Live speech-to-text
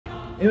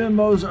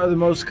MMOs are the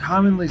most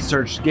commonly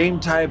searched game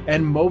type,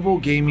 and mobile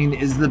gaming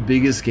is the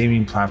biggest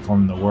gaming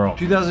platform in the world.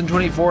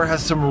 2024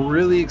 has some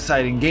really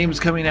exciting games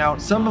coming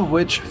out, some of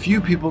which few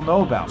people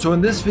know about. So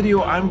in this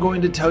video, I'm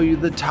going to tell you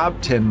the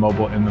top 10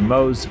 mobile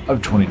MMOs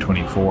of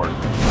 2024.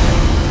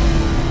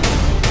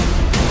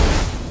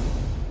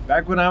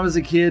 Back when I was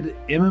a kid,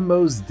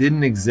 MMOs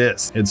didn't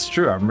exist. It's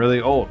true, I'm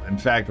really old. In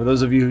fact, for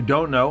those of you who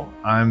don't know,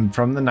 I'm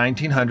from the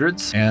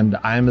 1900s and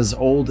I'm as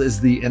old as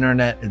the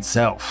internet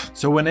itself.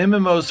 So when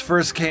MMOs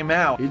first came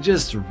out, it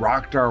just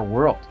rocked our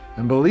world.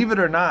 And believe it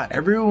or not,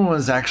 everyone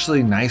was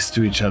actually nice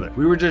to each other.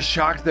 We were just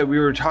shocked that we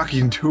were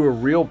talking to a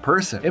real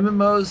person.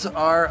 MMOs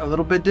are a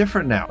little bit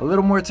different now, a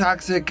little more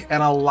toxic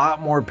and a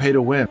lot more pay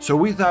to win. So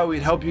we thought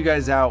we'd help you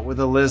guys out with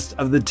a list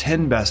of the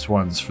 10 best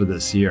ones for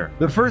this year.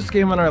 The first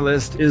game on our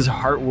list is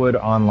Heartwood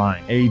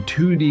Online, a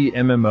 2D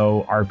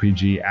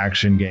MMORPG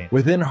action game.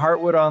 Within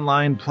Heartwood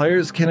Online,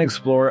 players can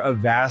explore a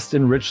vast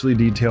and richly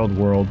detailed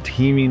world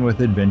teeming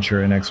with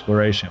adventure and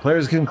exploration.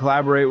 Players can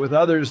collaborate with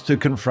others to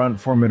confront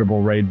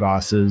formidable raid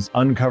bosses,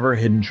 uncover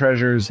hidden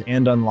treasures,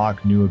 and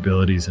unlock new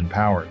abilities and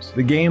powers.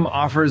 The game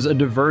offers a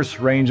diverse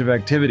range of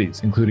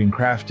activities, including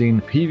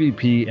crafting,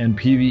 PvP and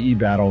PvE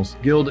battles,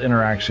 guild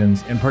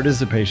interactions, and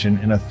participation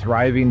in a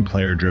thriving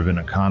player-driven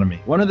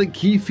economy. One of the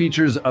key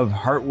features of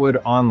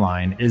Heartwood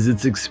Online is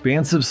its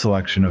expansive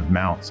selection of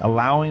mounts,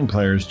 allowing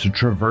players to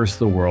traverse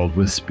the world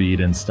with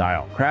speed and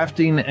style.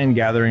 Crafting and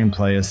gathering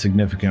play a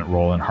significant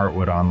role in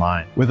Heartwood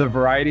Online, with a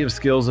variety of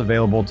skills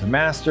available to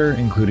master,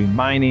 including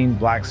mining,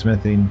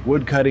 blacksmithing,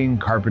 woodcutting,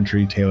 carpentry,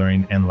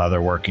 tailoring, and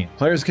leatherworking.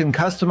 Players can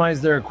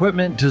customize their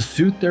equipment to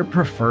suit their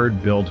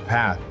preferred build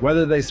path,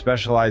 whether they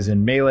specialize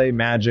in melee,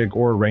 magic,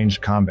 or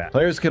ranged combat.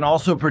 Players can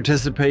also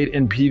participate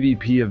in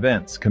PvP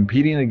events,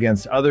 competing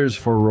against others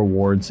for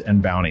rewards and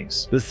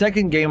bounties. The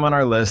second game on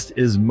our list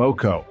is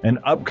Moko, an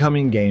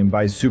upcoming game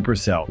by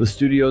Supercell, the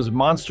studio's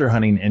monster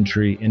hunting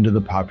entry into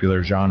the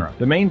popular genre.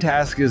 The main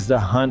task is to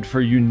hunt for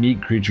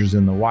unique creatures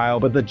in the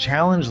wild, but the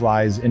challenge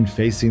lies in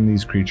facing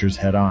these creatures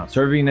head-on,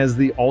 serving as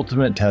the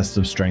ultimate test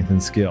of strength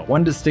and skill.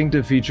 One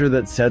distinctive feature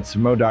that sets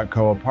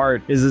Mo.co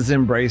apart is its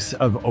embrace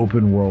of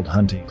open world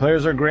hunting.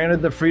 Players are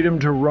granted the freedom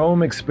to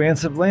roam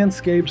expansive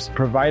landscapes,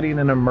 providing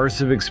an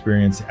immersive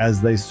experience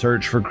as they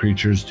search for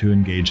creatures to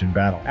engage in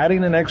battle.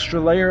 Adding an extra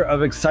layer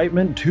of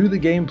excitement to the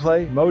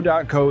gameplay,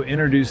 Mo.co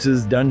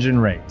introduces dungeon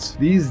raids.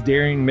 These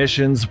daring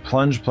missions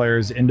plunge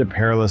players into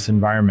perilous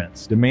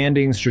environments,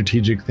 demanding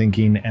strategic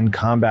thinking and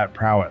combat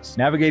prowess.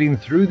 Navigating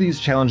through these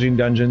challenging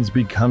dungeons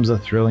becomes a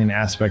thrilling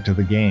aspect of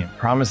the game,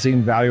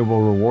 promising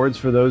valuable rewards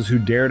for those who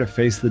dare to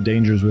face the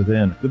dangers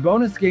within. The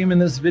bonus game in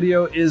this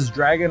video is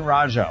Dragon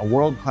Raja, a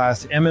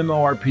world-class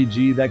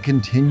MMORPG that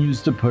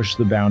continues to push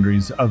the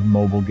boundaries of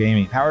mobile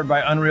gaming. Powered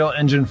by Unreal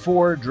Engine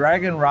 4,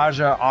 Dragon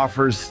Raja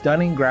offers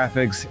stunning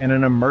graphics and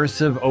an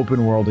immersive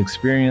open-world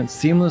experience,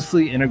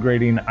 seamlessly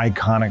integrating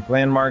iconic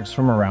landmarks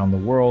from around the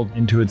world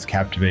into its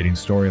captivating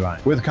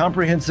storyline. With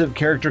comprehensive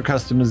character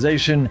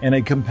customization and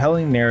a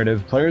compelling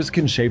narrative, players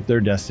can shape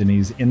their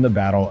destinies in the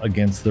battle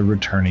against the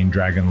returning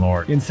Dragon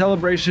Lord. In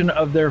celebration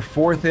of their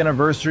 4th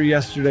anniversary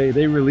yesterday,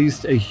 they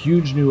released a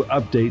huge new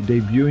update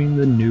debuting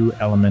the new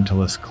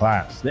Elementalist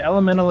class. The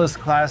Elementalist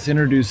class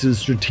introduces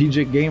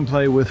strategic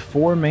gameplay with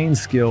 4 main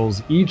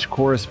skills, each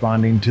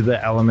corresponding to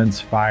the elements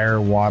fire,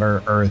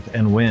 water, earth,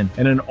 and wind,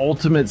 and an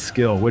ultimate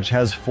skill which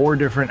has 4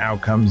 different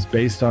outcomes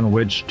based on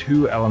which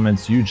 2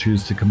 elements you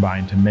choose to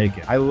combine to make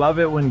it. I love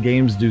it when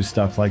games do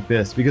stuff like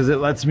this because it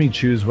lets me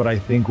choose what I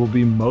think will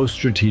be most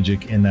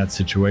strategic in that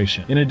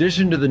situation. In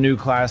addition to the new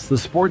class, the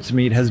sports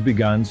meet has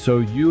begun, so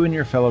you and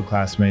your fellow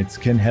classmates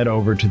can head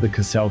over to the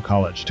Cassell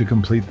College to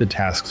complete the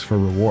tasks for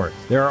reward.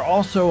 There are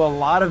also a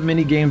lot of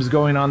mini games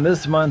going on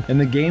this month, and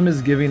the game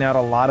is giving out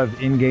a lot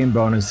of in-game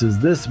bonuses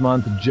this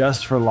month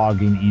just for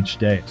logging each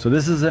day. So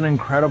this is an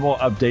incredible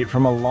update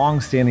from a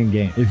long-standing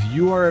game. If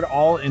you are at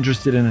all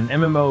interested in an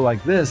MMO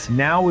like this,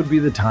 now would be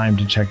the time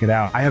to check it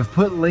out. I have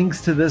put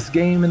links to this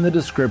game in the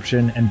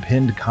description and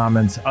pinned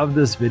comments of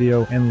this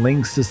video and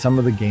links to some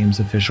of the game's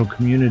official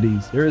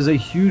communities. There is a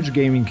huge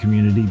gaming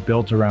community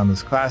built around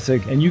this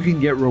classic, and you can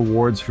get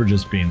rewards for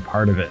just being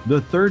part of it.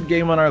 The third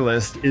game on our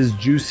list is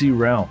Juicy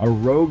Realm, a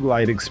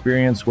roguelite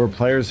experience where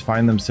players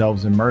find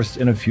themselves immersed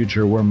in a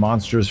future where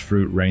monstrous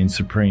fruit reigns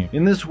supreme.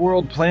 In this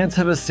world, plants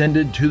have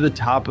ascended to the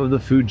top of the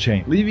food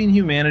chain, leaving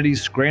humanity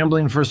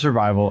scrambling for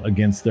survival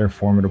against their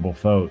formidable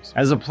foes.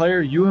 As a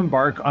player, you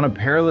embark on a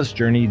perilous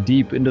journey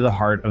deep into the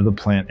heart of the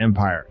plant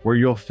empire, where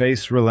you'll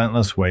face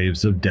relentless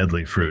waves of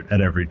deadly fruit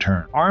at every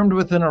turn. Armed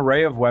with an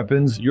array of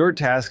weapons, your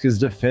task is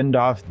to fend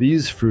off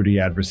these fruity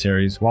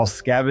adversaries while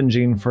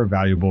scavenging scouting for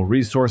valuable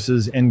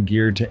resources and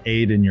gear to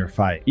aid in your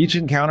fight. Each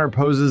encounter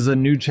poses a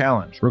new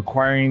challenge,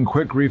 requiring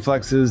quick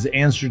reflexes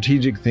and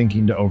strategic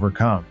thinking to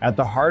overcome. At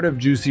the heart of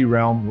Juicy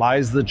Realm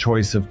lies the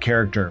choice of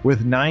character,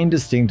 with 9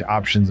 distinct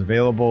options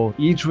available,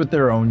 each with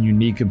their own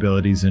unique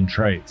abilities and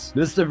traits.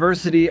 This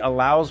diversity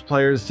allows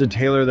players to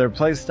tailor their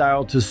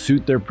playstyle to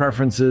suit their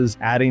preferences,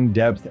 adding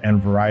depth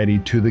and variety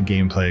to the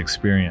gameplay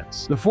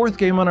experience. The 4th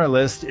game on our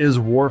list is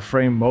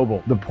Warframe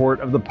Mobile, the port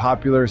of the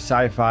popular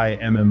sci-fi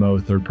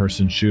MMO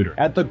third-person shooter.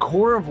 At the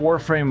core of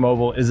Warframe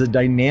Mobile is a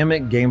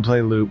dynamic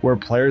gameplay loop where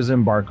players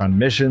embark on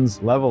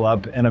missions, level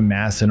up, and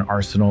amass an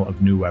arsenal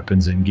of new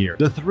weapons and gear.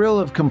 The thrill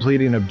of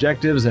completing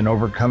objectives and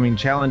overcoming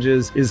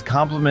challenges is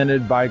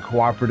complemented by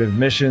cooperative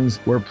missions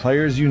where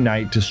players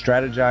unite to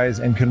strategize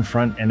and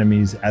confront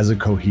enemies as a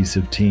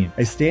cohesive team.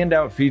 A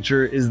standout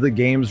feature is the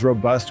game's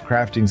robust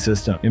crafting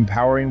system,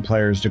 empowering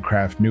players to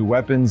craft new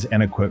weapons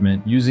and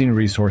equipment using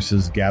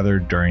resources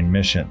gathered during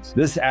missions.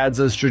 This adds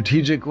a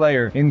strategic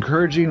layer,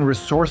 encouraging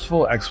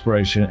resourceful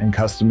exploration and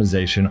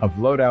customization of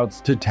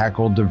loadouts to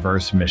tackle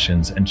diverse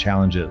missions and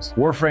challenges.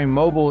 Warframe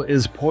Mobile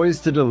is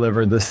poised to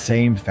deliver the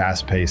same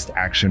fast-paced,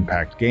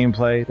 action-packed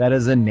gameplay that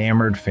has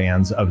enamored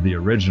fans of the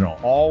original,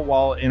 all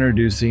while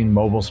introducing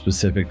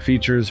mobile-specific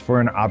features for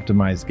an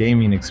optimized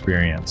gaming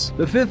experience.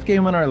 The 5th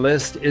game on our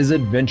list is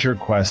Adventure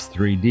Quest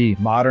 3D,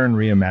 modern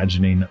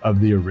reimagining of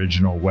the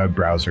original web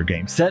browser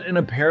game. Set in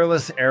a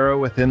perilous era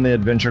within the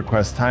Adventure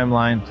Quest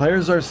timeline,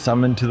 players are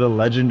summoned to the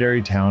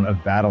legendary town of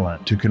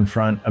Battleland to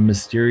confront a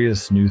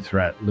mysterious new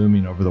threat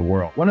looming over the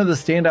world. One of the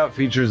standout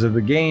features of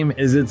the game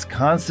is its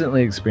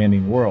constantly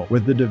expanding world,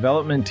 with the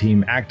development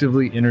team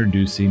actively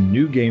introducing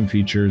new game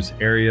features,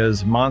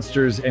 areas,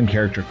 monsters, and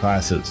character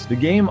classes. The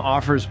game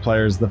offers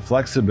players the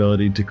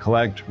flexibility to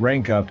collect,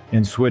 rank up,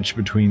 and switch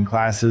between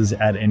classes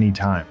at any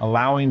time,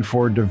 allowing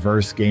for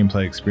diverse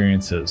gameplay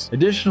experiences.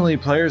 Additionally,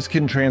 players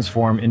can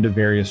transform into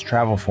various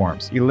travel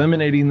forms,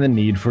 eliminating the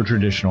need for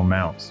traditional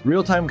mounts.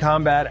 Real-time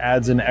combat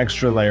adds an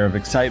extra layer of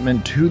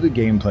excitement to the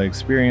gameplay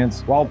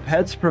experience, while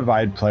pets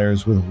provide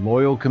players with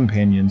loyal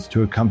companions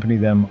to accompany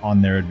them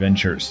on their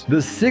adventures. The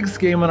 6th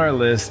game on our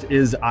list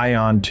is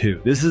Ion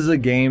 2. This is a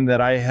game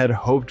that I had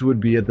hoped would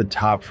be at the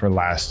top for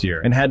last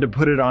year, and had to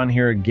put it on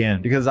here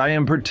again because I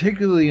am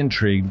particularly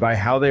intrigued by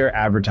how they are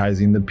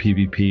advertising the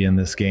PvP in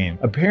this game.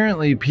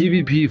 Apparently,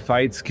 PvP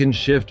fights can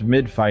shift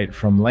mid-fight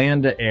from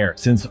land to air,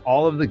 since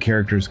all of the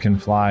characters can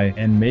fly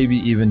and maybe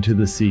even to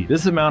the sea.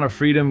 This amount of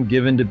freedom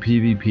given to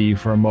PvP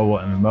for a mobile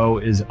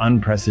MMO is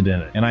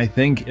unprecedented, and I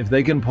think if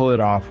they can pull it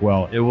off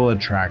well, it will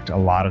attract a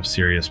lot of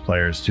serious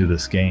players to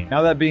this game.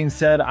 Now that being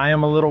said, I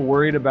am a little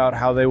worried about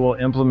how they will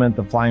implement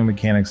the flying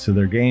mechanics to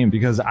their game,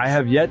 because I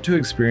have yet to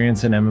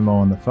experience an MMO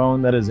on the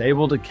phone that is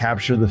able to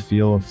capture the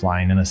feel of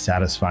flying in a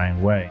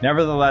satisfying way.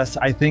 Nevertheless,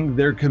 I think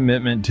their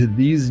commitment to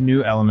these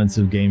new elements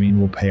of gaming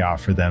will pay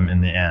off for them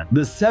in the end.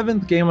 The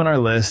 7th game on our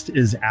list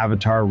is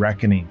Avatar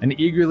Reckoning, an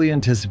eagerly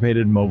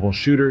anticipated mobile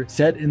shooter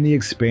set in the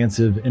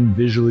expansive and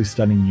visually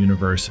stunning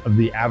universe of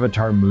the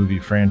Avatar movie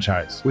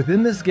franchise.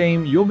 Within this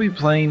game, you'll be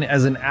playing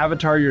as an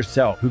avatar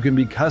yourself who can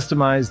be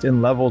customized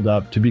and leveled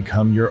up to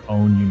become your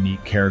own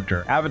unique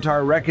character.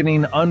 Avatar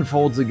Reckoning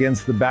unfolds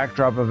against the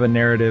backdrop of a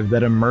narrative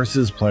that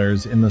immerses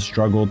players in the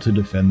struggle to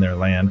defend their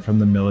land from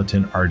the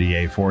militant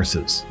RDA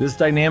forces. This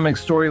dynamic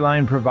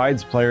storyline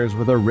provides players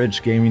with a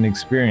rich gaming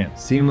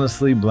experience,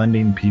 seamlessly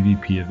blending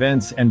PvP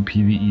events and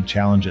PvE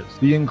challenges.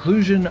 The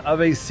inclusion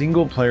of a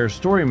single-player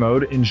story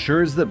mode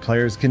ensures that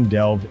players can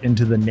delve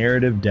into the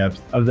narrative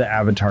depth of the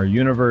Avatar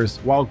universe,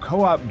 while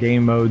co-op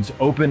game modes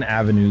open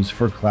avenues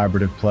for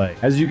collaborative play.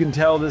 As you can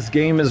tell, this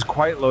game is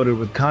quite loaded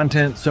with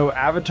content, so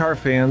Avatar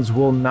fans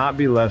will not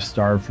be left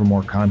starved for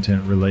more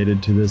content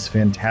related to this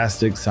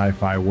fantastic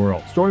sci-fi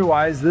world.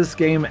 Story-wise, this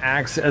game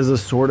acts as a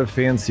sort of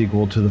fan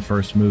sequel to the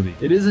first movie.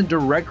 It isn't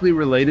directly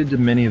related to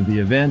many of the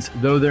events,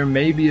 though there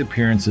may be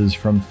appearances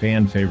from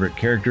fan-favorite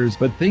characters,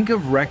 but think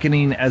of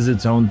Reckoning as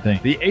its own thing.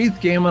 The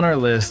 8th game on our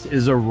list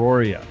is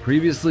Auroria,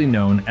 previously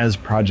known as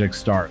Project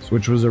Stars,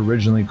 which was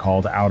originally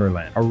called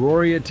Outerland.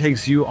 Auroria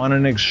takes you on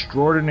an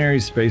extraordinary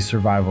space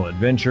survival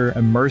adventure,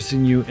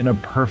 immersing you in a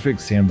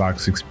perfect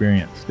sandbox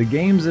experience. The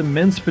game's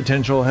immense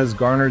potential has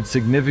garnered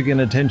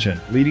significant attention,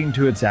 leading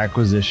to its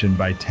acquisition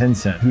by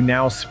Tencent, who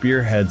now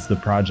spearheads the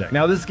project.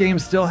 Now, this game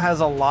still has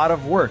a lot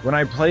of work. When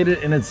I played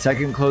it in its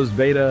second closed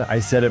beta, I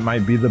said it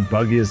might be the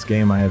buggiest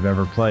game I have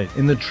ever played.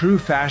 In the true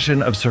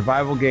fashion of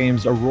survival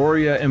games,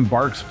 Auroria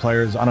embarks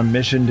players on a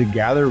mission to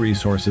gather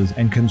resources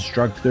and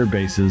construct their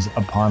bases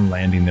upon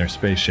landing their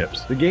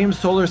spaceships. The game's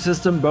solar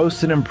system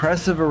boasts an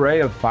impressive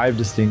array of 5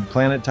 distinct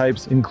planet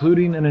types,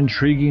 including an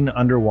intriguing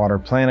underwater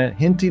planet,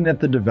 hinting at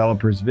the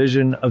developer's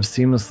vision of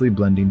seamlessly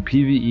blending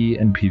PvE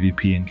and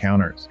PvP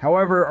encounters.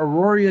 However,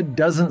 Auroria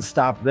doesn't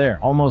stop there.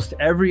 Almost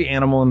every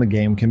animal in the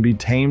game can be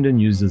tamed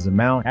and used as a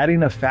mount,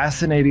 adding a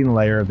fascinating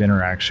layer of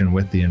interaction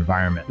with the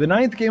environment. The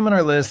 9th game on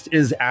our list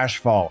is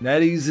Ashfall,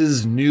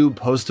 NetEase's new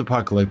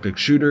post-apocalyptic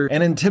shooter,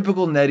 and in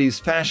typical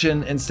NetEase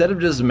fashion, instead of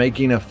just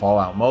making a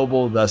Fallout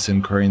mobile, thus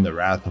incurring the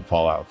wrath of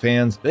Fallout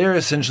fans, they are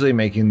essentially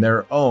making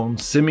their own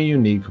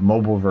semi-unique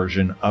mobile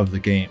version of the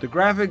game. The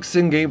graphics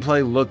and gameplay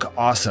look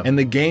awesome, and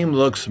the game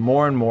looks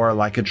more and more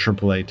like a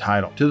AAA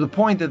title, to the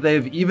point that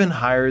they've even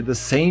hired the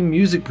same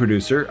music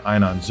producer,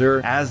 Einon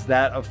Zur, as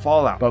that of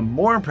Fallout. But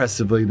more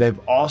impressively, they've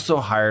also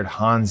hired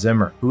Hans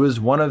Zimmer, who is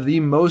one of the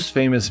most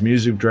famous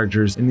music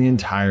directors in the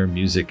entire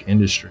music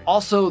industry.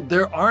 Also,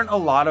 there aren't a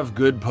lot of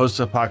good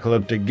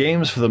post-apocalyptic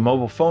games for the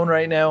mobile phone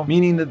right now,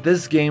 meaning that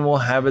this game will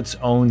have its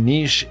own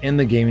niche in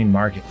the gaming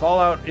market.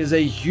 Fallout is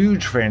a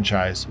huge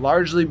franchise,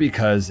 largely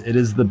because it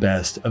is the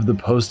best of the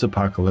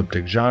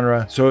post-apocalyptic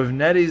genre, so if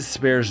NetEase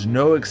spares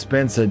no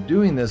expense at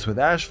doing this with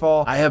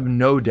Ashfall, I have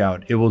no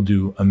doubt it will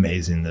do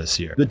amazing this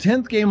year. The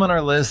 10th game on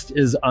our list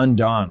is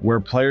Undawn, where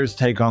players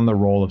take on the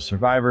role of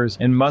survivors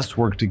and must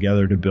work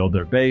together to build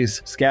their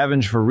base,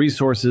 scavenge for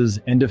resources,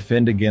 and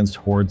defend against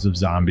hordes of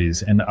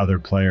zombies and other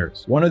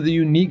players. One of the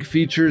unique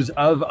features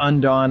of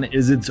Undawn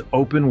is its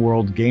open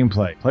world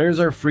gameplay. Players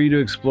are free to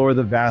explore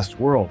the vast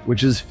world,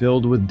 which is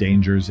filled with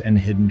dangers and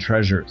hidden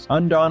treasures.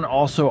 Undawn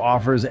also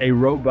offers a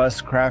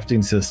robust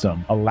crafting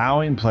system,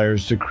 allowing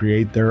players to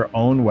create their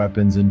own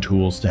weapons and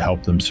tools to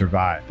help them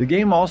survive. The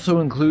game also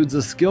includes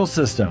a skill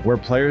system where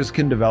players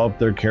can develop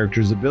their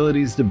character's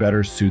abilities to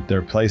better suit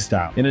their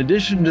playstyle. In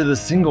addition to the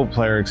single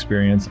player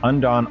experience,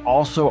 Undawn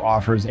also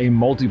offers a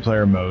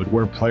multiplayer mode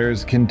where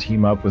players can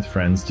team up with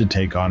friends to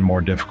take on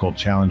more difficult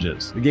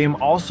challenges. The game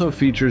also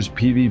features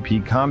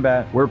PvP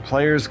combat where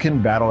players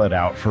can battle it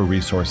out for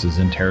resources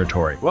and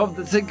territory. Well,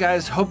 that's it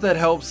guys, hope that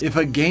helps. If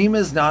a game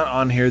is not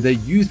on here that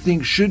you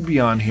think should be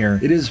on here,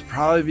 it is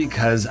probably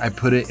because I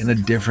put it in a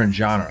different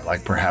genre,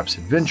 like perhaps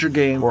adventure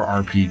game or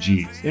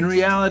RPGs. In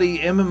reality,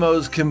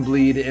 MMOs can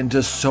bleed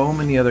into so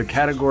many other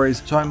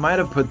categories, so I might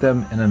have put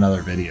them in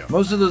another video.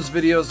 Most of those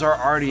videos are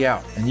already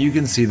out, and you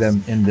can see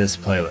them in this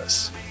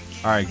playlist.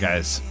 Alright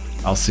guys,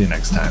 I'll see you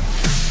next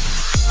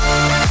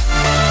time.